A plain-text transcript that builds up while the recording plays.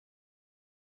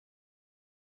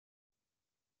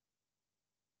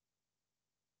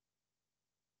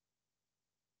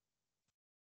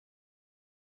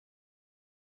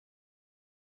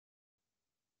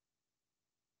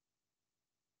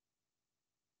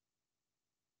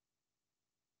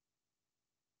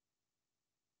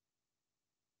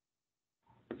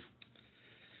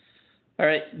All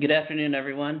right, good afternoon,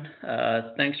 everyone.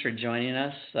 Thanks for joining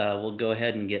us. We'll go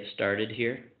ahead and get started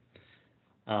here.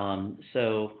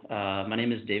 My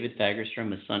name is David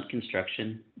Fagerstrom with Sundt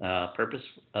Construction. Purpose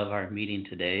of our meeting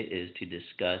today is to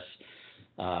discuss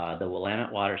the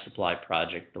Willamette water supply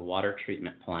project, the water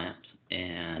treatment plant,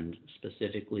 and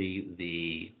specifically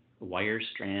the wire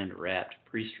strand wrapped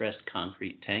pre-stressed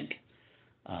concrete tank.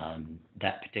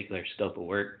 That particular scope of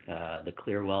work, the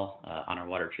clear well on our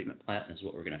water treatment plant, is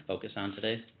what we're going to focus on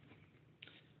today.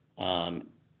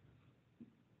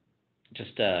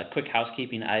 Just a quick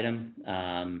housekeeping item.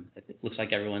 It looks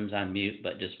like everyone's on mute,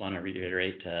 but just want to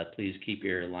reiterate, please keep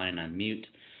your line on mute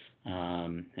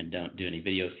and don't do any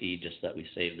video feed, just so that we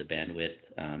save the bandwidth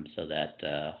so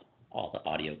that all the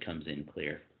audio comes in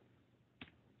clear.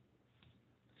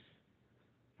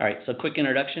 All right, so quick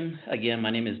introduction. Again, my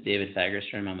name is David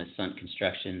Fagerstrom. I'm with Sundt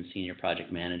Construction, Senior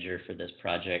Project Manager for this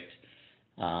project.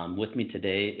 With me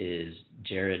today is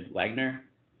Jared Wagner,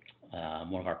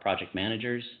 one of our project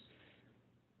managers.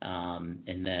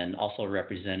 And then also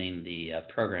representing the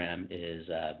program is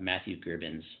Matthew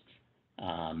Girbins.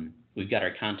 We've got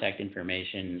our contact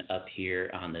information up here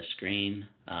on the screen,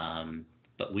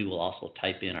 but we will also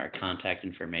type in our contact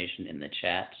information in the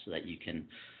chat so that you can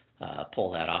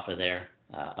pull that off of there.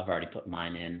 I've already put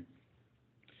mine in.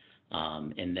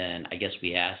 And then I guess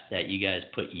we ask that you guys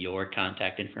put your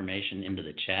contact information into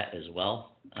the chat as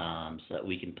well, so that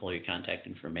we can pull your contact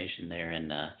information there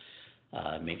and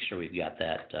make sure we've got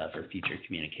that for future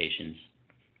communications.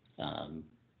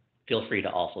 Feel free to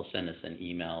also send us an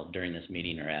email during this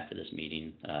meeting or after this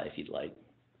meeting if you'd like.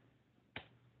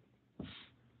 All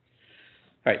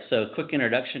right, so quick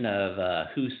introduction of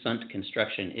who Sundt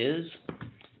Construction is.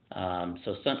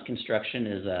 So Sundt Construction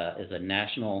is a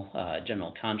national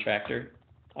general contractor.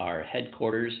 Our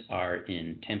headquarters are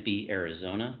in Tempe,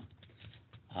 Arizona.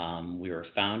 We were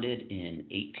founded in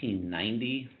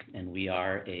 1890, and we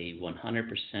are a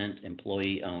 100%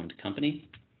 employee-owned company.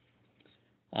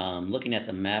 Looking at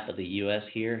the map of the U.S.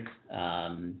 here,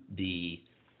 the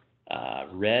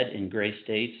red and gray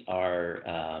states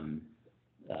are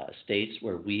states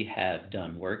where we have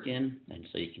done work in, and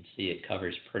so you can see it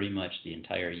covers pretty much the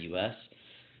entire U.S.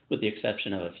 with the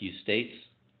exception of a few states.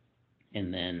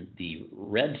 And then the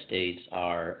red states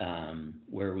are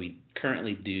where we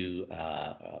currently do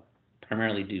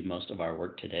primarily do most of our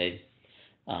work today.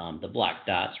 The black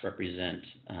dots represent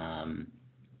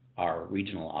our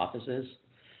regional offices.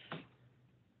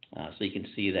 So you can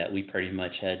see that we pretty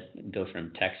much go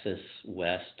from Texas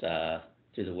west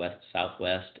to the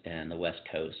southwest and the west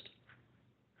coast.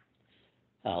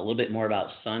 A little bit more about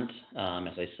Sundt.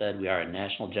 As I said, we are a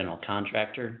national general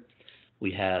contractor.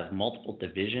 We have multiple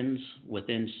divisions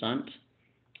within Sundt.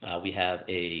 We have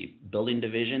a building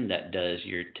division that does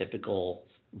your typical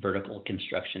vertical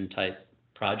construction type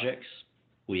projects.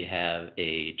 We have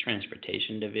a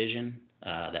transportation division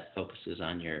that focuses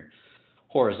on your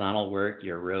horizontal work,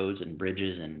 your roads and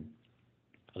bridges and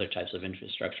other types of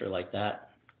infrastructure like that.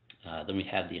 Then we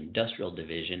have the industrial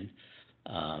division.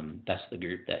 That's the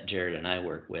group that Jared and I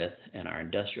work with, and our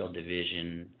industrial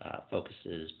division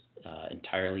focuses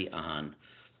entirely on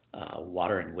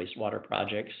water and wastewater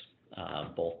projects,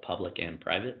 both public and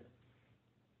private.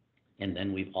 And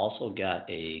then we've also got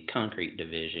a concrete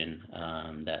division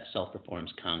that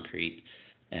self-performs concrete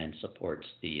and supports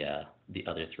the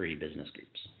other three business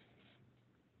groups.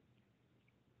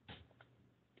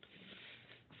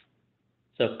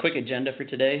 So quick agenda for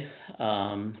today.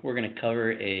 We're going to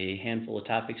cover a handful of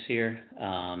topics here.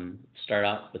 Start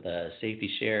off with a safety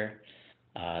share,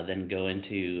 then go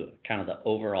into kind of the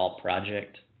overall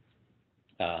project,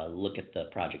 look at the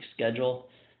project schedule,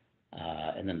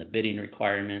 and then the bidding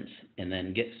requirements, and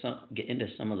then get into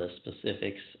some of the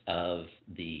specifics of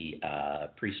the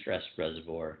pre-stressed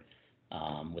reservoir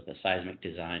with the seismic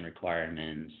design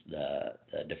requirements, the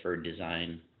deferred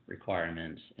design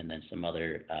requirements, and then some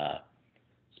other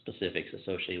specifics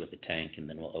associated with the tank, and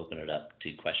then we'll open it up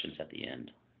to questions at the end.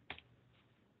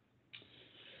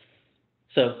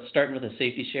 So starting with a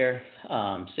safety share,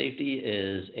 safety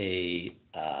is a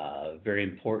very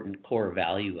important core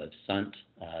value of Sundt.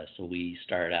 So we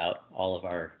start out all of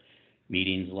our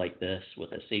meetings like this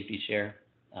with a safety share.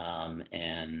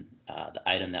 And the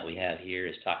item that we have here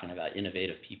is talking about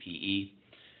innovative PPE.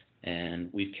 And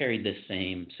we've carried this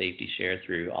same safety share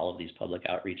through all of these public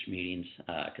outreach meetings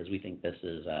because we think this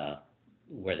is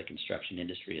where the construction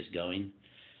industry is going.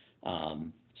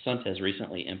 Sundt has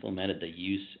recently implemented the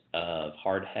use of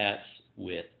hard hats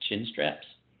with chin straps.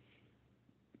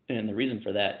 And the reason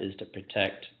for that is to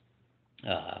protect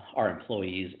our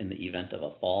employees in the event of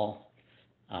a fall.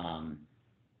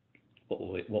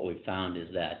 what we've found is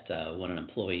that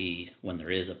when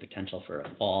there is a potential for a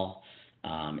fall,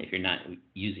 if you're not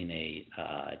using a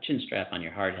chin strap on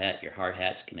your hard hat's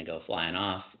going to go flying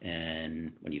off,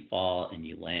 and when you fall and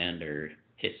you land or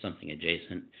hit something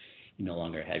adjacent, you no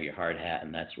longer have your hard hat,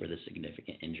 and that's where the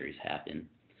significant injuries happen.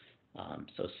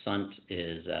 So Sundt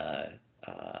is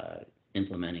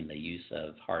implementing the use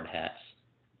of hard hats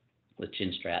with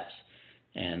chin straps,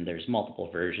 and there's multiple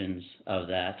versions of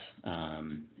that.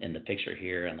 In the picture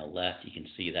here on the left, you can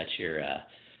see that's your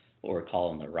what we're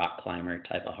calling the rock climber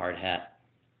type of hard hat.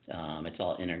 It's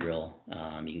all integral.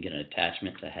 You can get an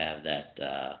attachment to have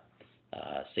that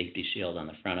safety shield on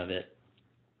the front of it,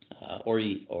 or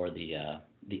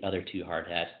the other two hard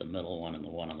hats, the middle one and the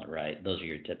one on the right. Those are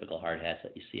your typical hard hats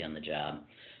that you see on the job.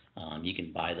 You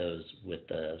can buy those with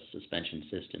the suspension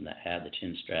system that have the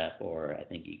chin strap, or I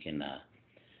think you can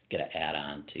get an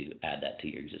add-on to add that to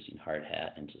your existing hard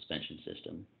hat and suspension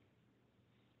system.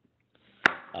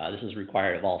 This is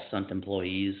required of all Sundt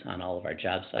employees on all of our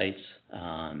job sites.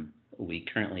 We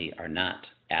currently are not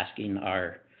asking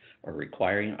or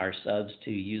requiring our subs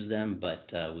to use them, but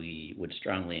we would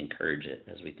strongly encourage it,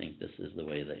 as we think this is the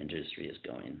way the industry is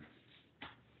going.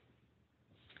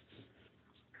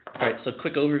 All right, so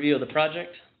quick overview of the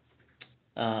project.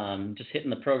 Just hitting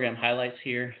the program highlights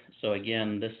here. So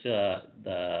again, this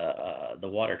the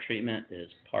water treatment is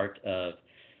part of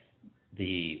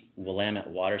the Willamette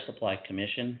Water Supply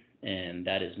Commission, and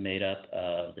that is made up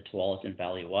of the Tualatin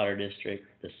Valley Water District,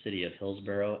 the City of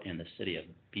Hillsborough, and the City of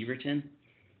Beaverton.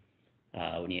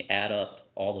 When you add up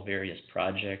all the various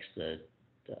projects, the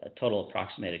total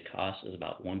approximated cost is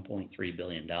about $1.3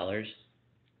 billion.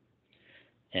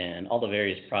 And all the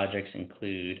various projects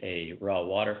include a raw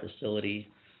water facility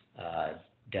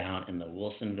down in the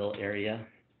Wilsonville area,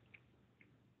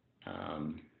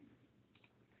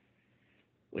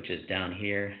 which is down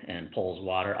here and pulls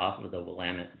water off of the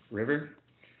Willamette River.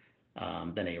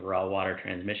 Then a raw water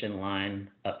transmission line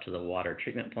up to the water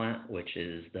treatment plant, which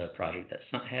is the project that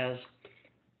Sundt has.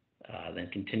 Then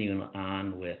continuing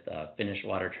on with finished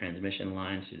water transmission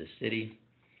lines to the city,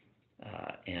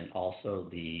 and also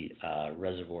the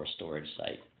reservoir storage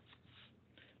site.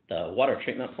 The water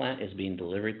treatment plant is being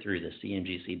delivered through the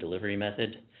CMGC delivery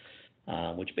method,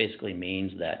 which basically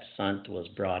means that Sundt was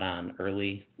brought on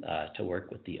early to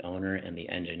work with the owner and the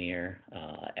engineer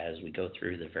as we go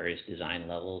through the various design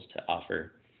levels to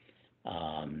offer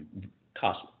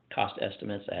cost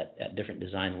estimates at different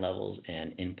design levels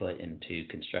and input into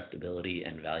constructability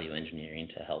and value engineering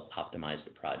to help optimize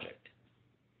the project.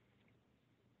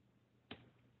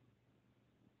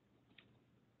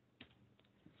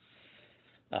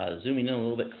 Zooming in a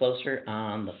little bit closer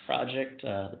on the project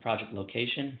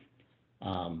location.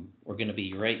 We're going to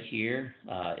be right here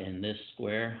in this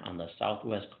square on the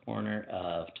southwest corner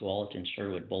of Tualatin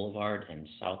Sherwood Boulevard and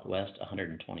southwest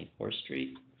 124th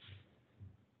Street.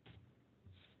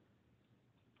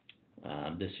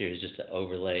 This here is just to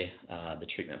overlay the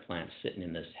treatment plant sitting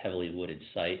in this heavily wooded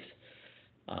site.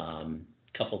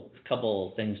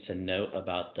 Couple things to note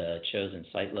about the chosen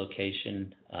site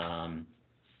location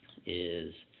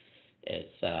is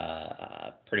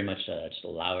it's pretty much just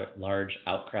a large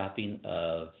outcropping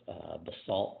of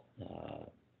basalt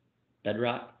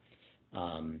bedrock.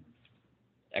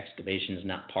 Excavation is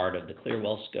not part of the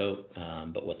Clearwell scope,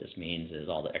 but what this means is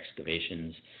all the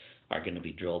excavations are going to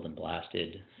be drilled and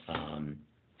blasted,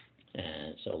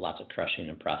 and so lots of crushing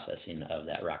and processing of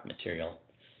that rock material.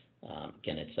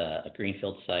 Again, it's a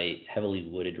greenfield site, heavily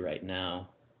wooded right now.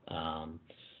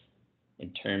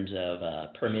 In terms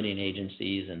of permitting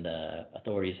agencies and the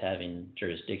authorities having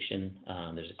jurisdiction,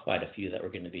 there's quite a few that we're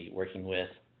going to be working with: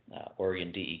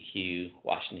 Oregon DEQ,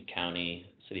 Washington County,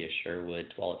 City of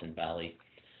Sherwood, Tualatin Valley,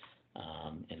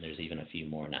 and there's even a few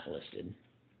more not listed.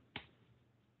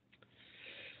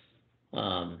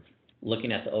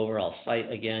 Looking at the overall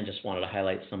site again, just wanted to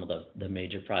highlight some of the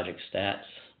major project stats.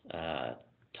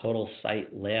 Total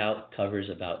site layout covers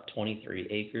about 23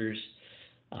 acres.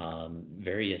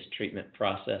 Various treatment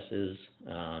processes,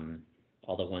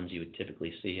 all the ones you would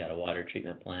typically see at a water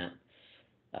treatment plant.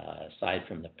 Aside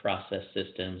from the process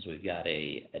systems, we've got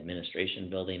a administration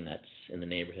building that's in the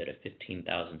neighborhood of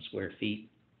 15,000 square feet.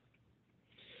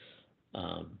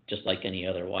 Just like any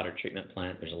other water treatment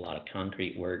plant, there's a lot of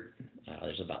concrete work.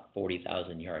 There's about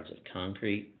 40,000 yards of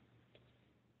concrete.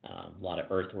 A lot of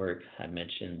earthwork. I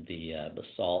mentioned the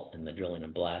basalt and the drilling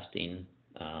and blasting.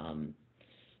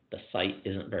 The site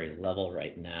isn't very level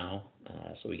right now,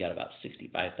 so we got about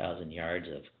 65,000 yards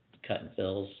of cut and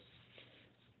fills,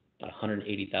 about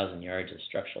 180,000 yards of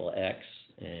structural X,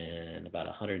 and about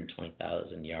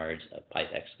 120,000 yards of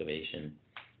pipe excavation.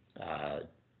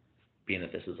 being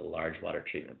that this is a large water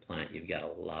treatment plant, you've got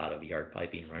a lot of yard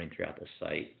piping running throughout the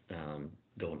site,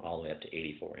 going all the way up to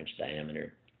 84-inch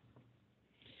diameter.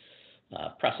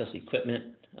 Process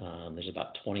equipment, there's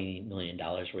about $20 million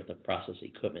worth of process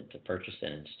equipment to purchase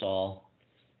and install.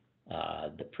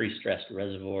 The pre-stressed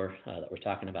reservoir that we're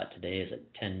talking about today is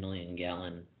a 10 million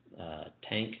gallon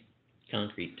tank,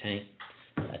 concrete tank.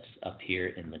 That's up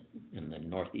here in the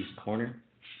northeast corner.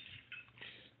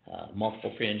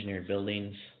 Multiple pre-engineered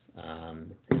buildings.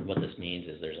 What this means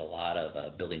is there's a lot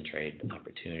of building trade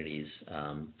opportunities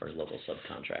for local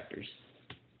subcontractors.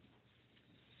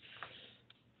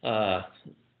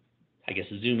 I guess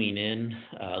zooming in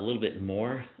a little bit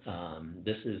more,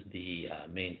 this is the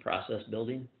main process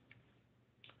building.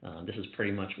 This is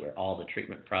pretty much where all the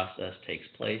treatment process takes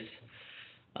place.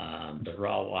 The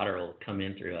raw water will come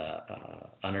in through a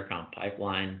underground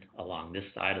pipeline along this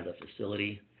side of the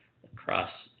facility,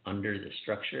 across under the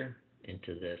structure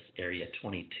into this area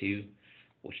 22,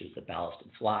 which is the ballasted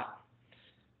flock.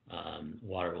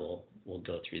 Water will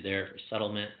go through there for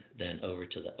settlement, then over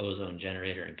to the ozone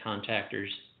generator and contactors,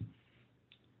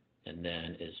 and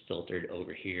then is filtered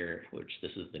over here, which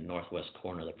this is the northwest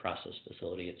corner of the process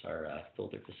facility. It's our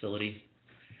filter facility.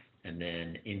 And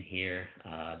then in here,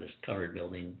 this covered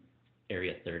building,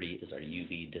 area 30, is our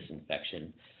UV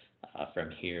disinfection. From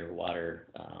here, water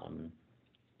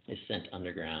is sent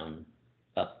underground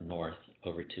up north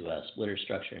over to a splitter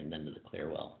structure and then to the clear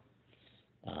well.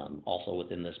 Also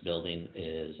within this building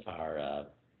is our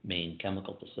main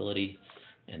chemical facility,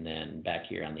 and then back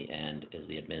here on the end is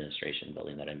the administration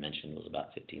building that I mentioned was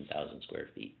about 15,000 square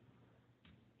feet.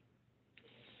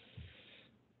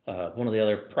 One of the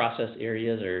other process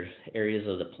areas or areas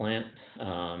of the plant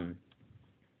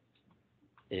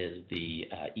is the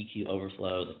EQ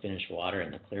overflow, the finished water,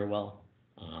 and the clear well.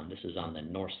 This is on the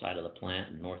north side of the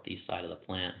plant, northeast side of the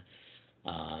plant.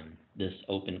 This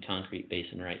open concrete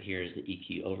basin right here is the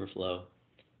EQ overflow.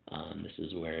 This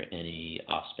is where any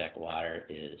off-spec water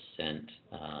is sent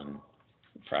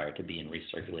prior to being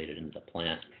recirculated into the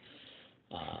plant.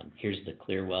 Here's the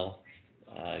clear well,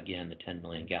 again, the 10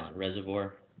 million gallon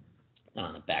reservoir.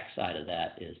 On the back side of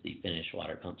that is the finished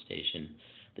water pump station.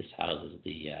 This houses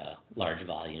the large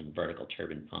volume vertical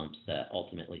turbine pumps that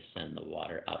ultimately send the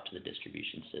water out to the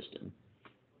distribution system.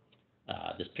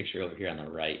 This picture over here on the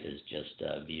right is just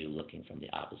a view looking from the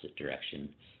opposite direction.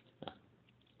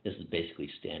 This is basically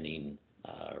standing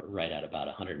right at about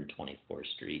 124th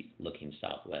Street, looking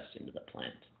southwest into the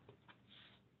plant.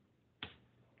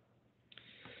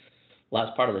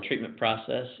 Last part of the treatment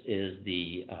process is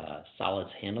the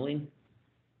solids handling.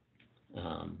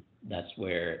 That's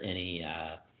where any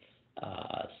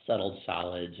settled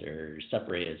solids or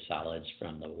separated solids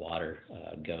from the water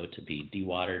go to be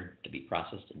dewatered, to be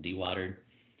processed and dewatered.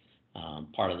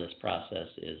 Part of this process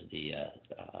is the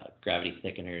gravity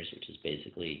thickeners, which is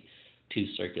basically two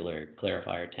circular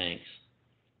clarifier tanks.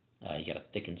 You got a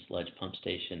thickened sludge pump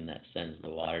station that sends the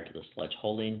water to the sludge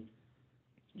holding.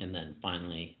 And then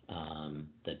finally,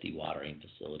 the dewatering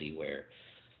facility where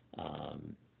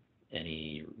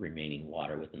any remaining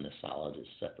water within the solids is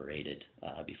separated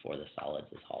before the solids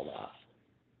is hauled off.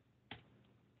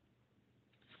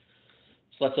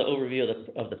 So that's an overview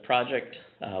of the project.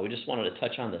 We just wanted to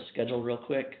touch on the schedule real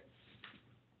quick.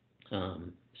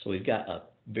 So we've got a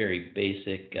very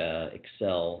basic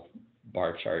Excel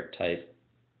bar chart type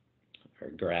or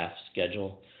graph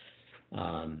schedule.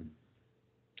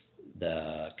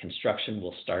 The construction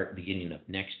will start beginning of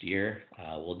next year.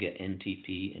 We'll get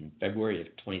NTP in February of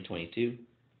 2022.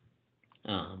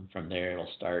 From there, it'll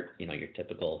start, your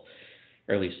typical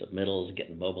early submittals,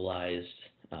 getting mobilized,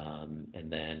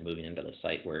 and then moving into the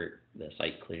site work, the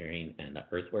site clearing, and the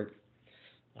earthwork.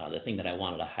 The thing that I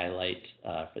wanted to highlight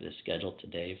for this schedule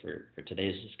today, for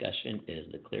today's discussion,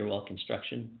 is the clear well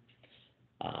construction.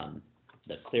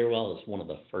 The clear well is one of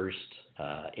the first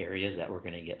areas that we're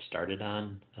going to get started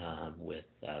on with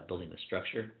building the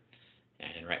structure.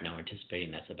 And right now we're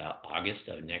anticipating that's about August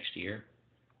of next year,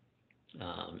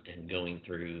 and going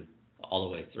through all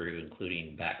the way through,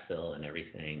 including backfill and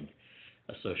everything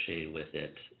associated with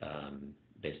it,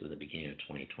 basically the beginning of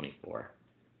 2024.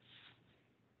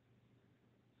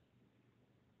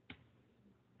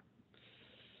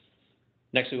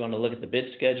 Next, we want to look at the bid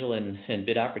schedule and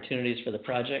bid opportunities for the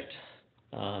project.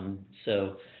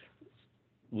 So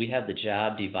we have the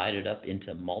job divided up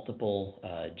into multiple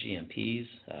GMPs,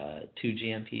 2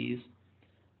 GMPs.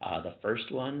 The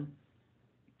first one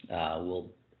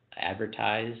will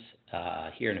advertise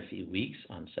here in a few weeks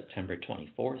on September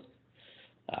 24th.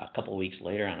 A couple of weeks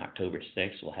later, on October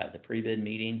 6th, we'll have the pre-bid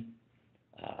meeting.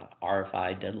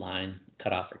 RFI deadline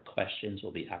cutoff for questions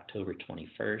will be October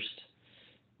 21st.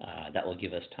 That will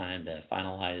give us time to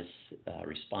finalize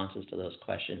responses to those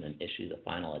questions and issue the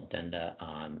final addenda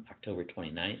on October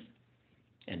 29th.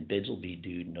 And bids will be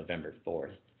due November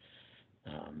 4th.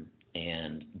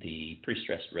 And the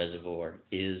pre-stressed reservoir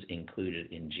is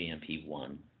included in GMP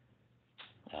 1.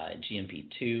 GMP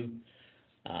 2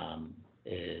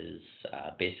 is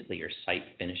basically your site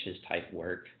finishes type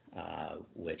work,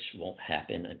 which won't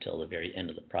happen until the very end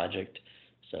of the project.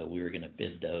 So we were going to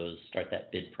bid those, start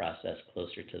that bid process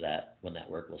closer to that, when that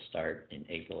work will start in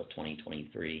April of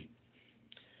 2023.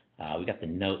 We got the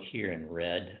note here in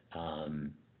red.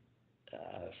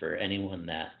 For anyone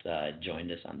that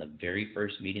joined us on the very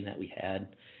first meeting that we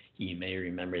had, you may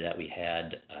remember that we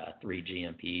had 3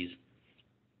 GMPs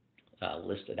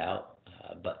listed out,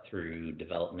 but through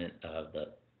development of the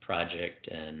project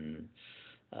and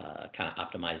kind of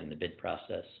optimizing the bid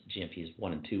process, GMPs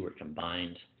 1 and 2 were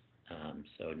combined.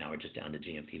 So now we're just down to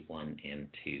GMP 1 and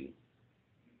 2.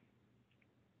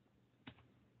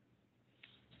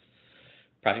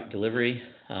 Project delivery.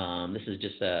 This is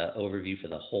just an overview for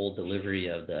the whole delivery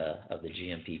of the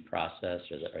GMP process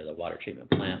or the water treatment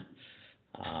plant.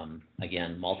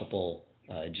 Again, multiple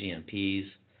GMPs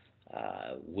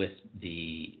with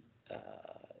the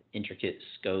intricate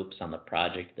scopes on the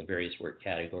project, the various work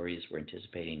categories. We're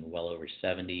anticipating well over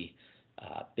 70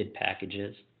 bid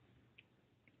packages.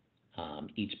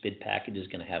 Each bid package is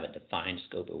going to have a defined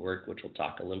scope of work, which we'll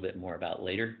talk a little bit more about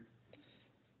later.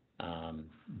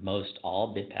 Most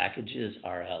all bid packages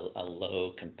are a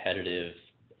low competitive,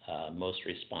 most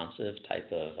responsive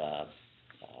type of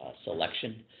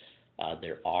selection.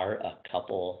 There are a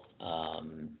couple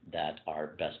that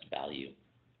are best value.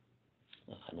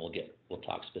 And we'll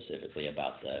talk specifically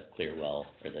about the clear well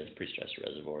or the pre-stressed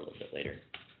reservoir a little bit later.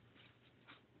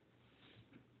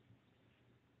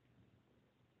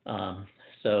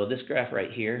 So this graph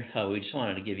right here, we just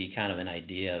wanted to give you kind of an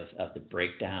idea of the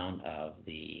breakdown of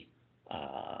the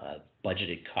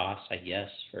budgeted costs, I guess,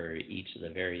 for each of the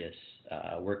various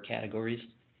work categories.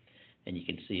 And you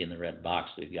can see in the red box,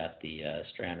 we've got the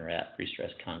Strand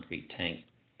pre-stressed concrete tank.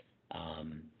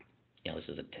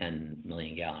 This is a 10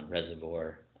 million gallon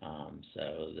reservoir.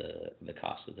 So the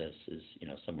cost of this is,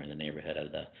 somewhere in the neighborhood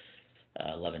of the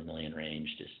 11 million range,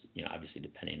 just, obviously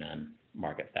depending on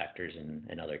market factors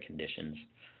and other conditions.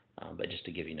 But just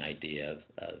to give you an idea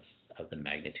of the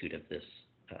magnitude of this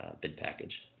bid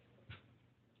package.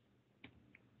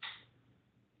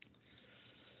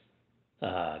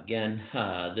 Again,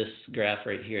 this graph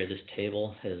right here, this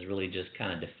table is really just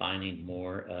kind of defining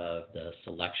more of the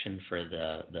selection for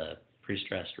the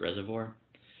pre-stressed reservoir.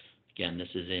 Again, this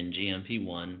is in GMP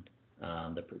 1.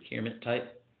 The procurement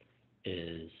type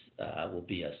will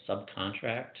be a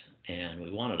subcontract, and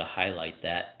we wanted to highlight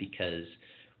that because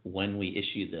when we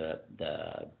issue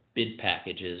the bid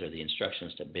packages or the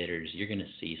instructions to bidders, you're going to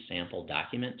see sample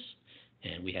documents,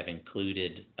 and we have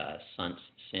included Sundt's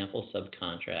sample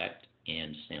subcontract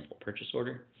and sample purchase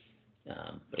order.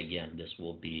 But again, this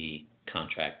will be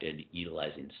contracted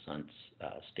utilizing Sundt's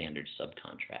standard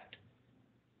subcontract.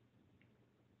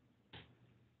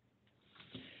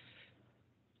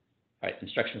 All right,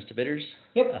 instructions to bidders.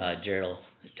 Yep. Jared will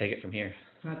take it from here.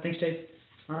 Thanks, Dave.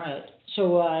 All right.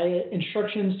 So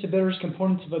instructions to bidders,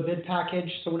 components of a bid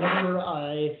package. So whenever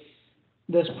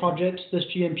this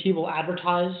GMP will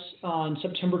advertise on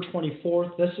September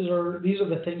 24th. These are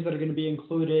the things that are going to be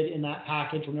included in that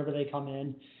package whenever they come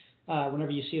in, whenever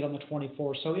you see it on the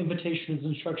 24th. So invitations,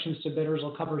 instructions to bidders,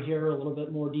 I'll cover here a little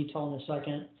bit more detail in a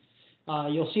second.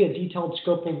 You'll see a detailed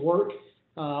scope of work.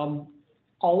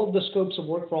 All of the scopes of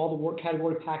work for all the work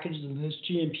category packages in this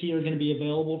GMP are going to be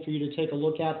available for you to take a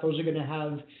look at. Those are going to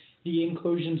have the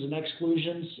inclusions and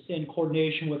exclusions in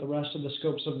coordination with the rest of the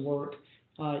scopes of work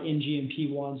in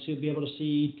GMP 1. So you'll be able to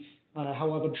see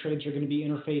how other trades are going to be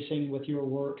interfacing with your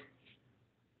work.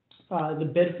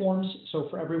 The bid forms, so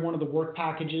for every one of the work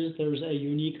packages, there's a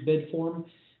unique bid form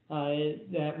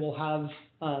that we'll have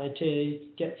to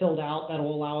get filled out that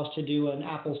will allow us to do an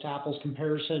apples-to-apples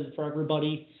comparison for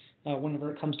everybody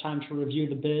whenever it comes time to review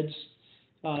the bids,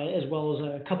 as well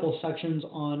as a couple of sections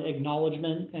on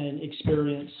acknowledgement and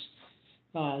experience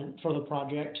for the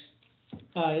project.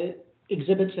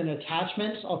 Exhibits and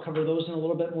attachments, I'll cover those in a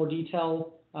little bit more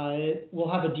detail. We'll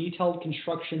have a detailed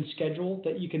construction schedule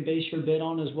that you can base your bid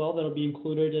on as well. That'll be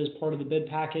included as part of the bid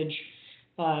package.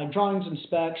 Drawings and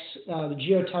specs, the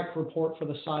geotech report for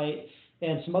the site,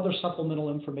 and some other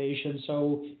supplemental information.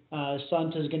 So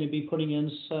Sundt is going to be putting in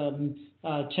some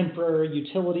temporary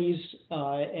utilities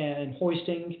and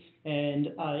hoisting and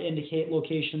indicate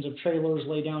locations of trailers,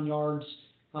 laydown yards,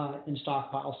 and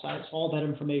stockpile sites. All that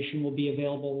information will be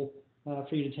available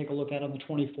for you to take a look at on the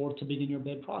 24th to begin your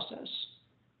bid process.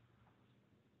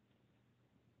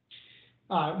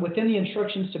 Within the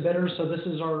instructions to bidders, so this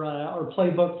is our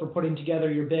playbook for putting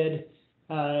together your bid.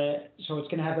 So it's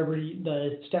going to have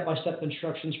the step-by-step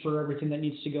instructions for everything that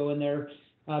needs to go in there,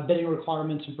 bidding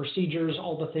requirements and procedures,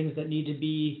 all the things that need to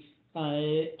be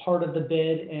part of the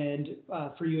bid and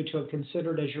for you to have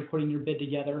considered as you're putting your bid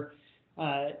together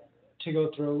to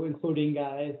go through, including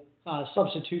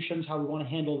substitutions, how we want to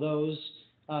handle those,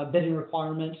 bidding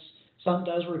requirements. Some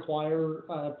does require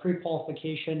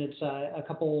pre-qualification. It's a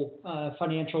couple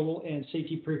financial and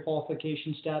safety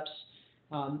pre-qualification steps.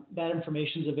 That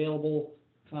information is available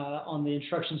on the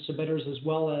instructions to bidders as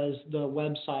well as the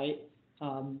website.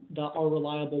 The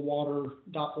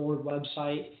ourreliablewater.org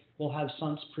website will have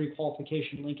Sundt's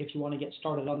pre-qualification link if you want to get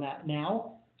started on that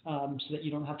now, so that you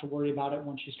don't have to worry about it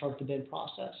once you start the bid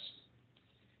process.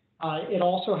 It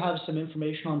also has some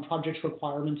information on project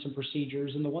requirements and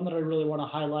procedures, and the one that I really want to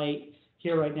highlight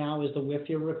here right now is the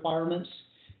WIFIA requirements.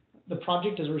 The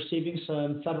project is receiving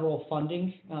some federal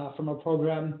funding from a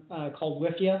program called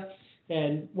WIFIA,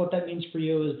 and what that means for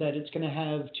you is that it's going to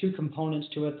have two components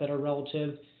to it that are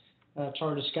relative to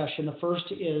our discussion. The first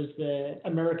is the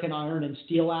American Iron and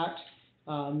Steel Act.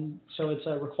 So it's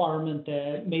a requirement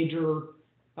that major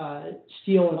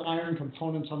steel and iron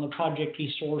components on the project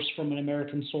be sourced from an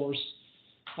American source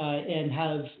and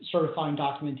have certifying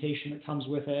documentation that comes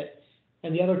with it.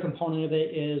 And the other component of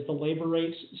it is the labor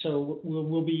rates. So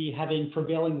we'll be having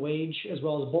prevailing wage as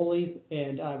well as bully,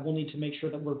 and we'll need to make sure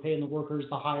that we're paying the workers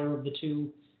the higher of the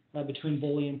two between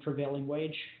bully and prevailing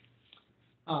wage.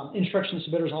 Instructions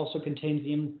to bidders also contains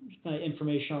the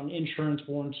information on insurance,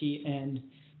 warranty, and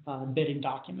bidding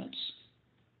documents.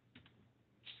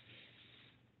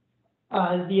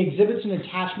 The exhibits and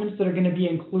attachments that are going to be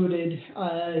included,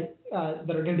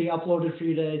 that are going to be uploaded for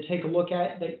you to take a look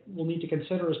at, that we'll need to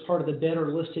consider as part of the bid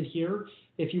are listed here.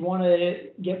 If you want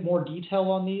to get more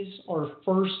detail on these, our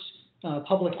first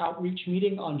public outreach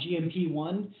meeting on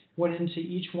GMP1 went into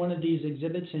each one of these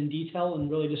exhibits in detail and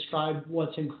really described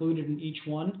what's included in each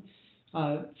one.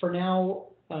 For now,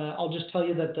 I'll just tell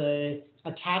you that the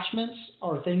attachments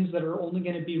are things that are only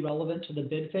going to be relevant to the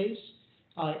bid phase.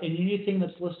 And anything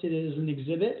that's listed as an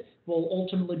exhibit will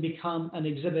ultimately become an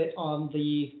exhibit on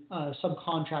the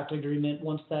subcontract agreement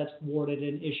once that's awarded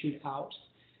and issued out.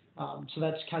 So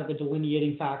that's kind of the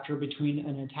delineating factor between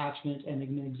an attachment and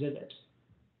an exhibit.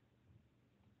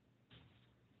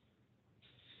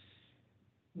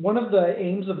 One of the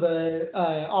aims of the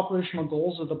operational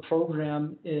goals of the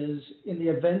program is, in the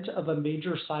event of a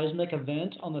major seismic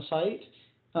event on the site,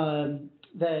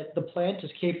 that the plant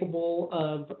is capable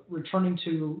of returning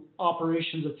to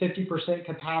operations of 50%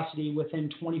 capacity within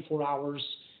 24 hours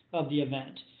of the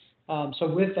event. So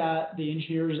with that, the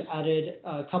engineers added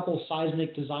a couple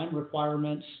seismic design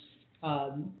requirements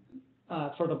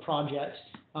for the project.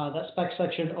 That spec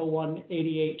section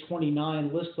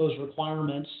 018829 lists those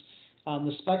requirements.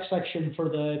 The spec section for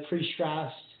the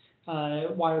pre-stressed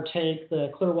wire tank, the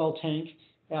clear well tank,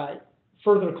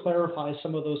 further clarifies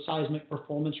some of those seismic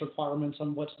performance requirements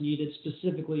on what's needed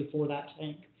specifically for that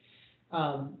tank.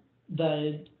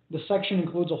 The section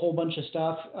includes a whole bunch of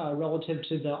stuff relative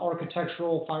to the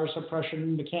architectural, fire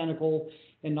suppression, mechanical,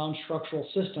 and non-structural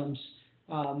systems.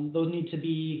 Those need to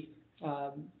be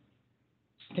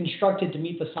constructed to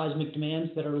meet the seismic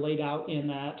demands that are laid out in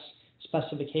that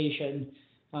specification.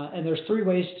 And there's three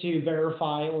ways to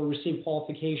verify or receive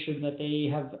qualification that they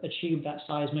have achieved that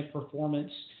seismic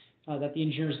performance that the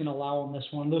engineer is going to allow on this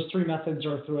one. Those three methods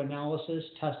are through analysis,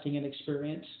 testing, and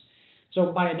experience.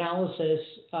 So by analysis,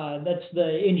 that's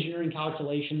the engineering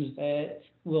calculations that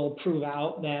will prove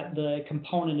out that the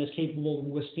component is capable of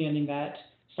withstanding that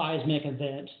seismic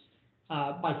event.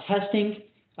 By testing,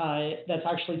 that's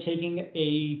actually taking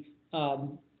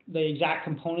the exact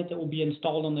component that will be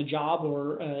installed on the job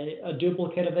or a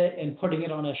duplicate of it and putting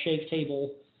it on a shake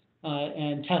table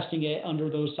and testing it under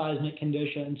those seismic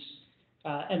conditions.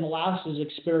 And the last is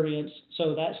experience.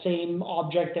 So that same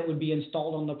object that would be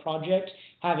installed on the project,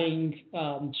 having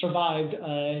survived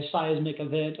a seismic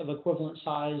event of equivalent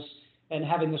size and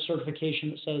having the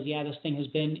certification that says, yeah, this thing has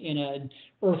been in an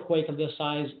earthquake of this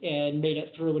size and made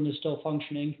it through and is still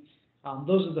functioning.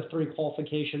 Those are the three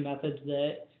qualification methods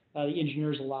that the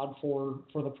engineers allowed for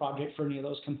the project for any of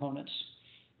those components.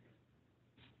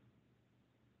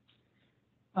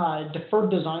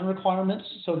 Deferred design requirements.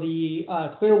 So the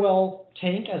clear well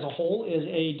tank as a whole is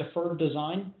a deferred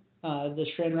design, the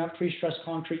Strand wrap pre-stressed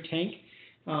concrete tank.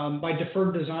 By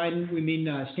deferred design, we mean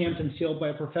stamped and sealed by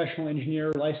a professional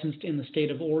engineer licensed in the state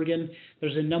of Oregon.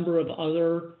 There's a number of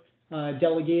other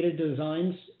delegated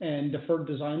designs and deferred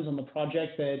designs on the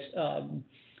project that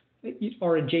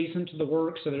are adjacent to the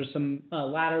work. So there's some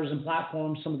ladders and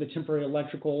platforms, some of the temporary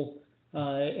electrical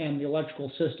and the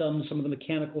electrical systems, some of the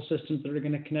mechanical systems that are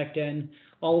going to connect in.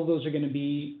 All of those are going to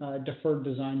be deferred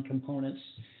design components.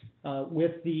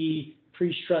 With the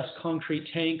pre-stressed concrete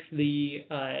tank, the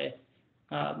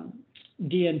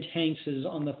DN Tanks is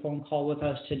on the phone call with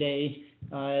us today,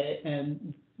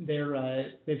 and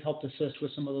they've helped assist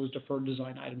with some of those deferred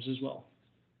design items as well.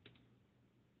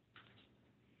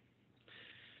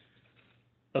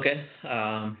 Okay,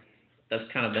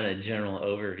 that's kind of been a general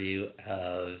overview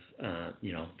of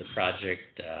the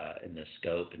project and the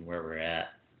scope and where we're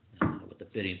at with the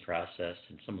bidding process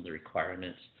and some of the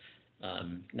requirements.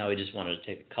 Now we just wanted to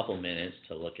take a couple minutes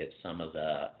to look at some of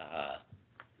the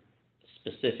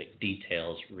specific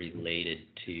details related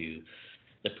to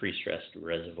the pre-stressed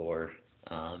reservoir.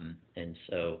 And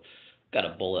so got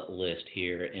a bullet list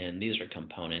here, and these are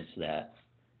components that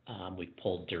we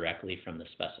pulled directly from the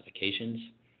specifications.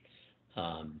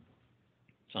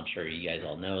 So I'm sure you guys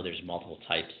all know there's multiple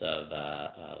types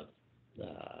of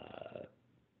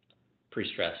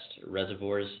pre-stressed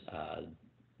reservoirs.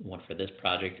 One for this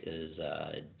project is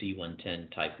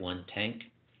D110 Type 1 tank.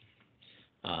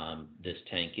 This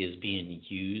tank is being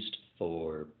used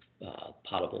for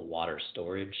potable water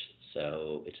storage,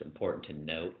 so it's important to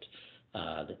note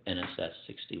the NSS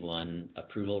 61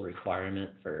 approval requirement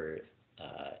for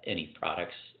any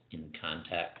products in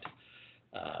contact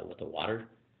with the water.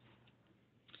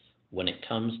 When it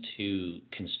comes to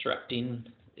constructing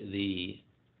the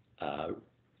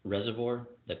reservoir,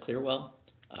 the clear well,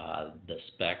 the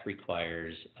spec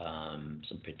requires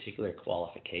some particular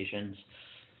qualifications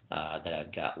that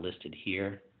I've got listed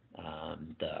here.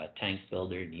 The tank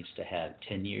builder needs to have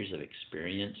 10 years of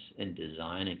experience in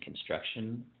design and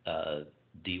construction of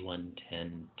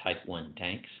D110 Type 1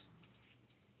 tanks.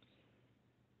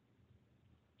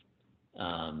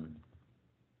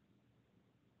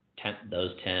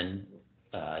 Those 10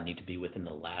 need to be within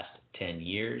the last 10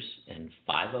 years, and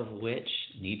 5 of which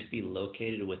need to be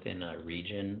located within a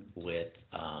region with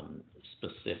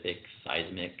specific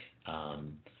seismic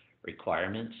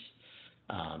requirements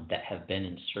that have been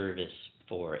in service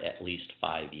for at least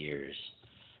 5 years.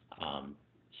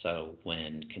 So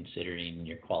when considering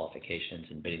your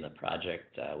qualifications and bidding the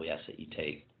project, we ask that you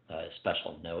take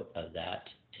special note of that,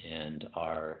 and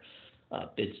our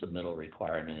bid submittal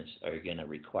requirements are going to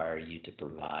require you to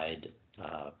provide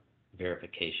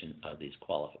verification of these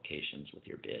qualifications with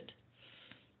your bid.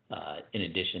 In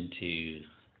addition to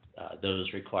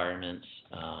those requirements,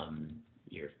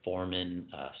 your foreman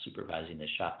supervising the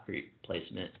shotcrete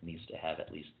placement needs to have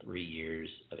at least 3 years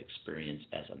of experience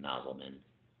as a nozzleman.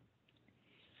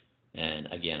 And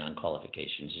again, on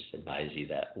qualifications, just advise you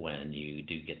that when you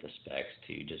do get the specs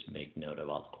to just make note of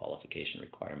all the qualification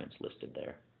requirements listed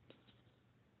there.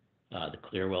 The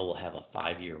clear well will have a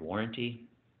 5-year warranty.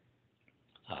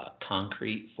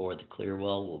 Concrete for the clear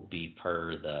well will be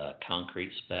per the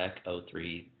concrete spec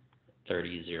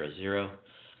 033000.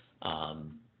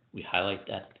 We highlight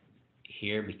that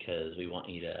here because we want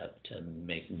you to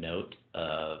make note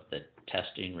of the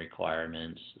testing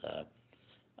requirements,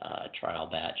 trial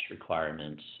batch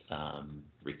requirements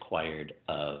required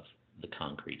of the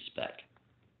concrete spec.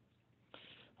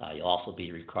 You'll also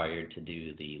be required to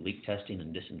do the leak testing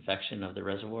and disinfection of the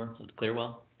reservoir of the clear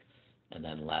well. And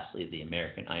then lastly, the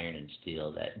American iron and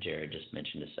steel that Jared just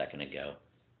mentioned a second ago.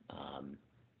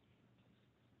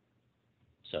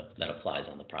 So that applies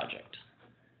on the project.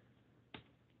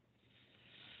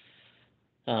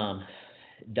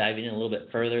 Diving in a little bit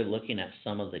further, looking at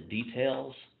some of the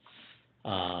details.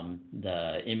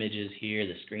 The images here,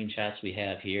 the screenshots we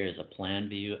have here is a plan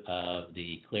view of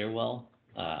the clear well.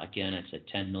 Again, it's a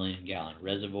 10 million gallon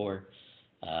reservoir.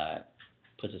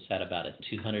 Puts us at about a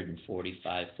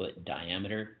 245-foot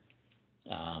diameter.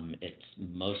 It's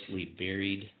mostly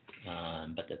buried,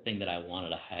 but the thing that I wanted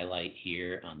to highlight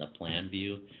here on the plan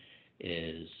view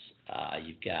is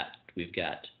we've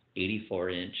got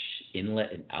 84-inch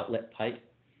inlet and outlet pipe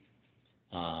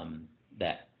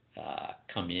that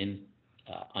come in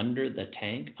under the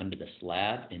tank, under the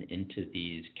slab, and into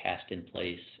these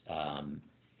cast-in-place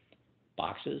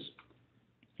boxes.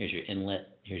 Here's your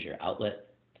inlet, here's your outlet.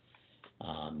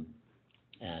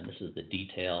 And this is the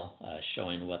detail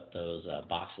showing what those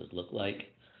boxes look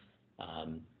like.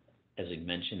 As we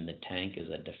mentioned, the tank is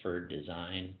a deferred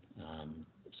design,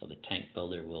 so the tank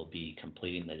builder will be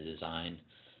completing the design.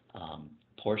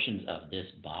 Portions of this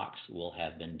box will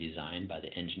have been designed by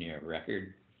the engineer of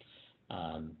record.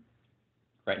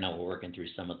 Right now we're working through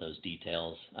some of those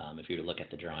details. If you were to look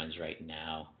at the drawings right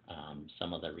now, some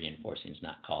some of the reinforcing is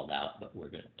not called out, but we're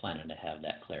planning to have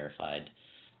that clarified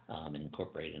and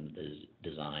incorporated into the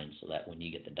design so that when you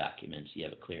get the documents, you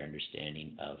have a clear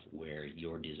understanding of where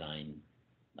your design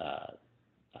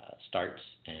starts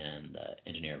and the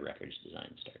engineer of records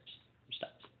design stops.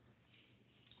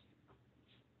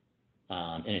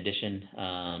 In addition,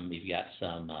 we've got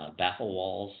some baffle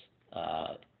walls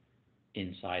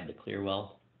inside the clear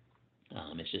well.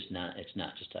 It's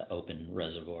not just an open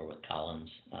reservoir with columns.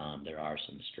 There are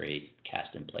some straight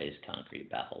cast in place concrete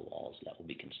baffle walls that will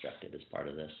be constructed as part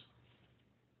of this.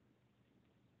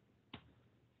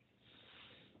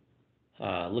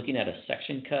 Looking at a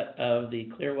section cut of the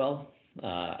clear well,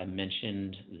 I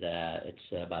mentioned that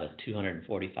it's about a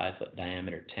 245-foot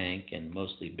diameter tank and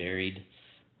mostly buried.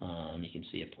 You can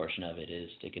see a portion of it is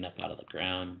sticking up out of the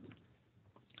ground.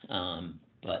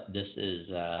 But this is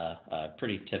a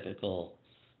pretty typical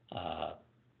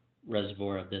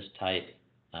reservoir of this type.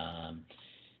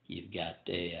 You've got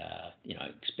a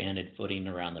expanded footing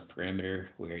around the perimeter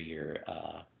where your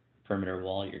perimeter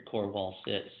wall, your core wall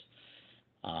sits.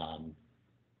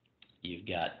 You've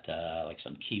got like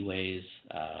some keyways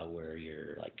where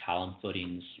your like column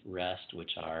footings rest,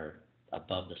 which are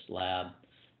above the slab.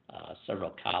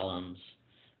 Several columns.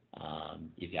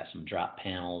 You've got some drop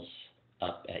panels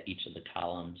up at each of the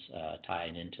columns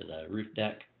tying into the roof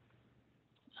deck.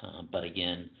 But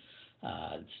again,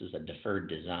 this is a deferred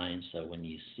design, so when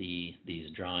you see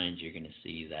these drawings, you're going to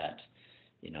see that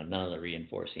none of the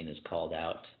reinforcing is called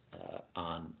out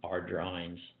on our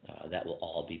drawings. That will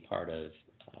all be part of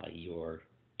your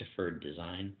deferred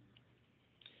design.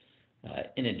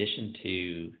 In addition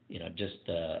to just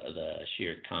the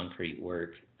sheer concrete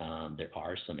work, there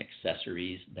are some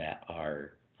accessories that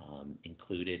are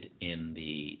included in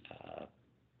the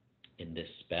in this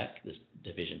spec, this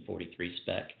Division 43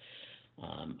 spec.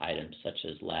 Items such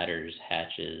as ladders,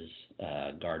 hatches,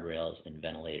 guardrails, and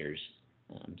ventilators.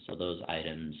 So those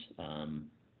items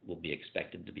will be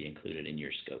expected to be included in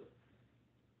your scope.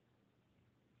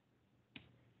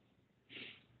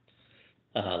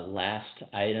 Last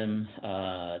item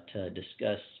to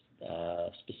discuss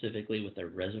specifically with the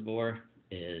reservoir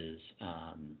is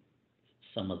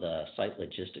some of the site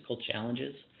logistical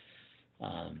challenges.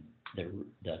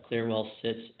 The clear well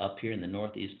sits up here in the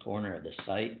northeast corner of the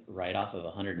site, right off of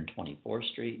 124th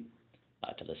Street.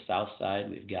 To the south side,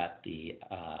 we've got the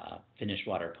finished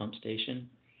water pump station,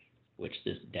 which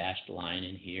this dashed line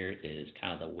in here is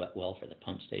kind of the wet well for the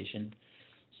pump station.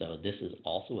 So this is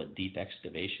also a deep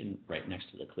excavation right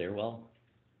next to the clear well.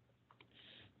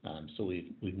 So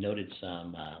we've noted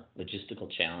some logistical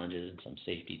challenges and some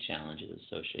safety challenges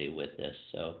associated with this.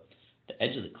 So the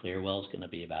edge of the clear well is going to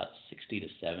be about 60 to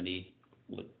 70,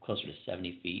 closer to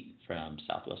 70 feet from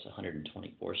southwest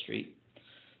 124th Street.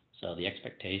 So the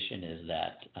expectation is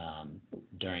that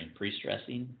during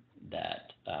pre-stressing,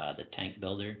 that the tank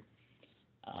builder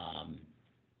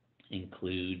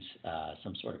includes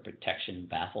some sort of protection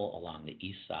baffle along the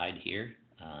east side here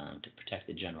to protect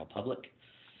the general public.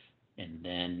 And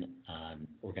then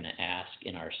we're going to ask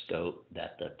in our scope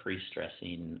that the pre-stressed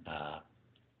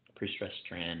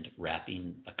strand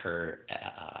wrapping occur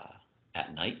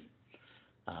at night.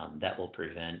 That will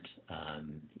prevent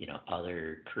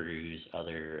other crews,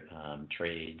 other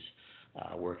trades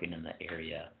working in the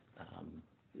area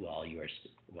while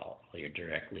you're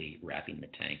directly wrapping the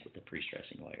tank with the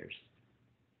pre-stressing wires.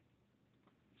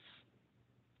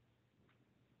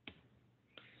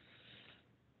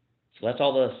 So that's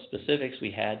all the specifics we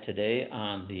had today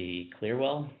on the clear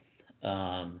well.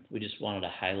 We just wanted to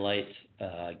highlight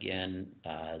again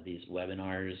these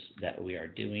webinars that we are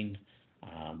doing.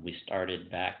 We started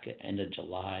back at end of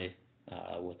July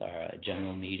with our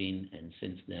general meeting, and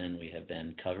since then we have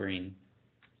been covering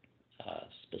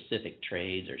specific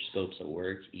trades or scopes of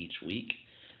work each week.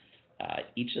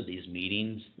 Each of these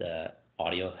meetings, the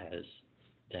audio has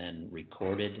been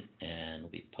recorded, and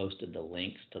we posted the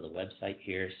links to the website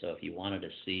here. So if you wanted to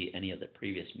see any of the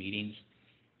previous meetings,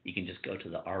 you can just go to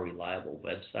the Our Reliable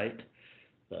website,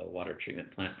 the water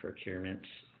treatment plant procurement,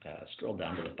 scroll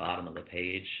down to the bottom of the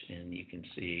page, and you can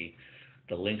see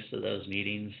the links to those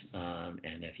meetings.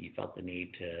 And if you felt the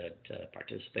need to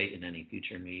participate in any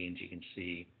future meetings, you can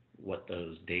see what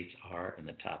those dates are and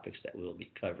the topics that we'll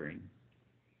be covering.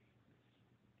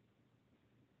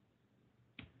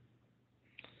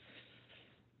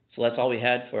 So that's all we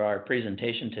had for our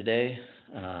presentation today.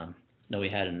 No, we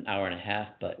had an hour and a half,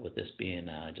 but with this being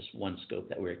just one scope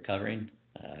that we're covering,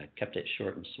 kept it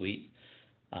short and sweet.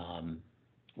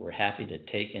 We're happy to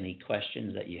take any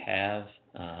questions that you have.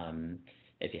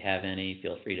 If you have any,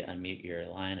 feel free to unmute your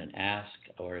line and ask,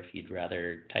 or if you'd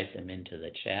rather type them into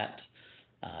the chat,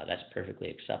 that's perfectly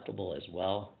acceptable as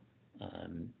well.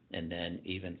 And then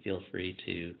even feel free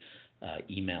to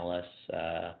email us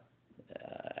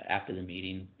after the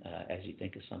meeting as you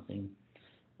think of something.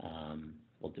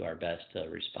 We'll do our best to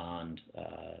respond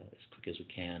as quick as we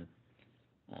can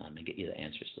and get you the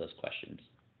answers to those questions.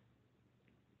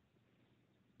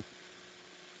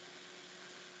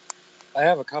 I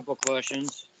have a couple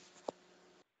questions.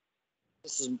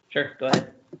 Sure, go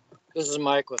ahead. This is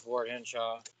Mike with Ward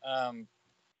Henshaw.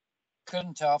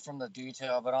 Couldn't tell from the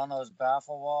detail, but on those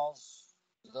baffle walls,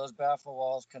 do those baffle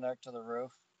walls connect to the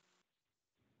roof?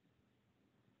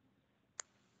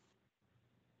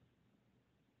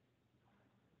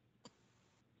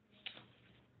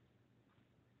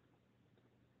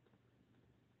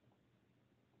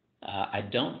 I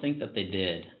don't think that they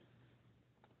did.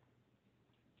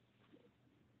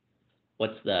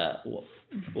 What's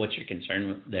your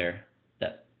concern there?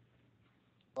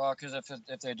 Well, because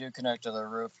if they do connect to the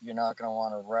roof, you're not going to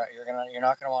want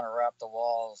to wrap the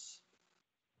walls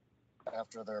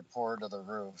after they're poured to the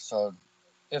roof. So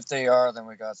if they are, then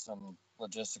we got some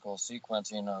logistical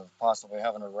sequencing of possibly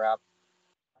having to wrap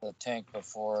the tank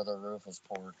before the roof is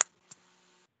poured.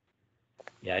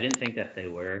 Yeah, I didn't think that they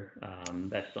were.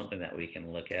 That's something that we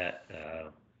can look at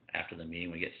after the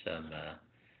meeting. We get some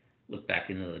look back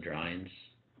into the drawings,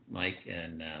 Mike,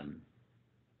 and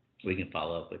we can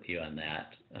follow up with you on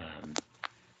that.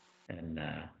 And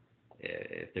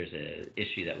if there's an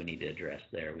issue that we need to address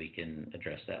there, we can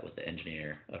address that with the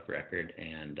engineer of record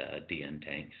and DN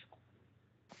Tanks.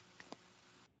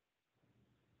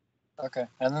 Okay.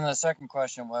 And then the second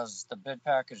question was, the bid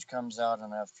package comes out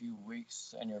in a few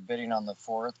weeks and you're bidding on the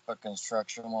 4th, but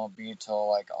construction won't be till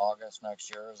like August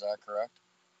next year. Is that correct?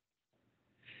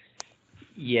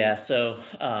 Yeah, so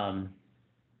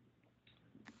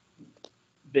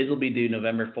bids will be due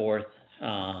November 4th.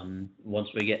 Once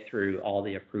we get through all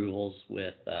the approvals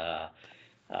with the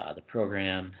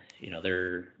program,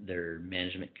 their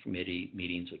management committee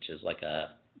meetings, which is like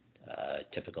a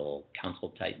typical council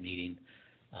type meeting.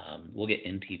 We'll get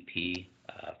NTP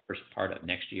first part of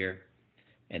next year,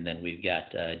 and then we've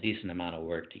got a decent amount of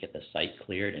work to get the site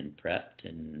cleared and prepped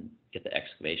and get the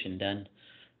excavation done.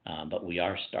 But we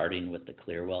are starting with the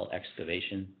clear well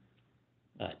excavation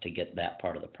to get that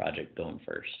part of the project going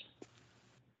first.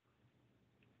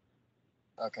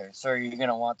 Okay, so are you going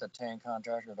to want the tank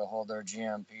contractor to hold their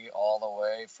GMP all the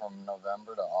way from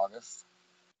November to August?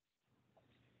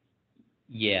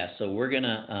 Yeah, so we're going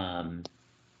to,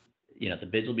 the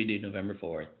bids will be due November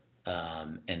 4th.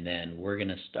 And then we're going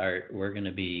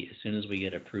to be, as soon as we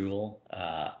get approval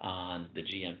on the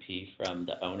GMP from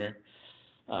the owner,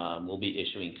 we'll be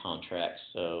issuing contracts.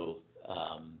 So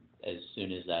as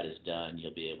soon as that is done,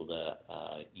 you'll be able to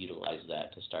utilize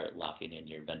that to start locking in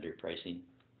your vendor pricing.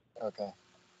 Okay.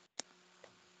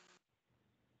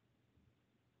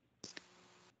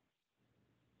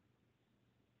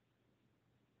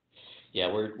 Yeah,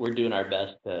 we're doing our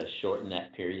best to shorten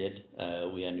that period.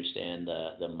 We understand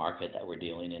the market that we're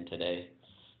dealing in today.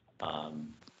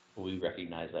 We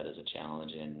recognize that as a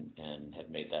challenge and have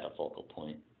made that a focal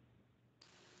point.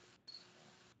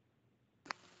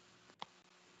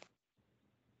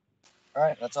 All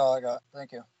right, that's all I got.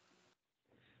 Thank you.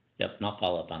 Yep, and I'll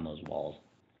follow up on those walls.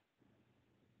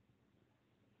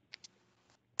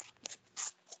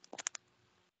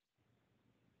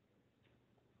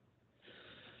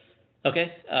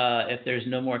 Okay, if there's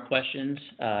no more questions,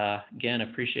 again,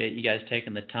 appreciate you guys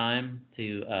taking the time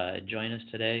to join us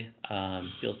today.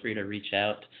 Feel free to reach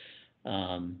out.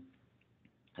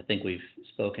 I think we've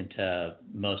spoken to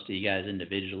most of you guys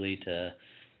individually to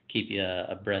keep you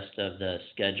abreast of the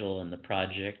schedule and the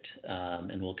project,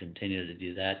 and we'll continue to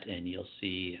do that, and you'll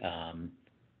see an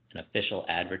official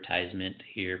advertisement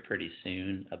here pretty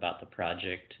soon about the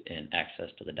project and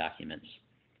access to the documents.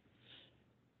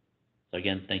 So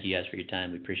again, thank you guys for your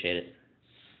time. We appreciate it.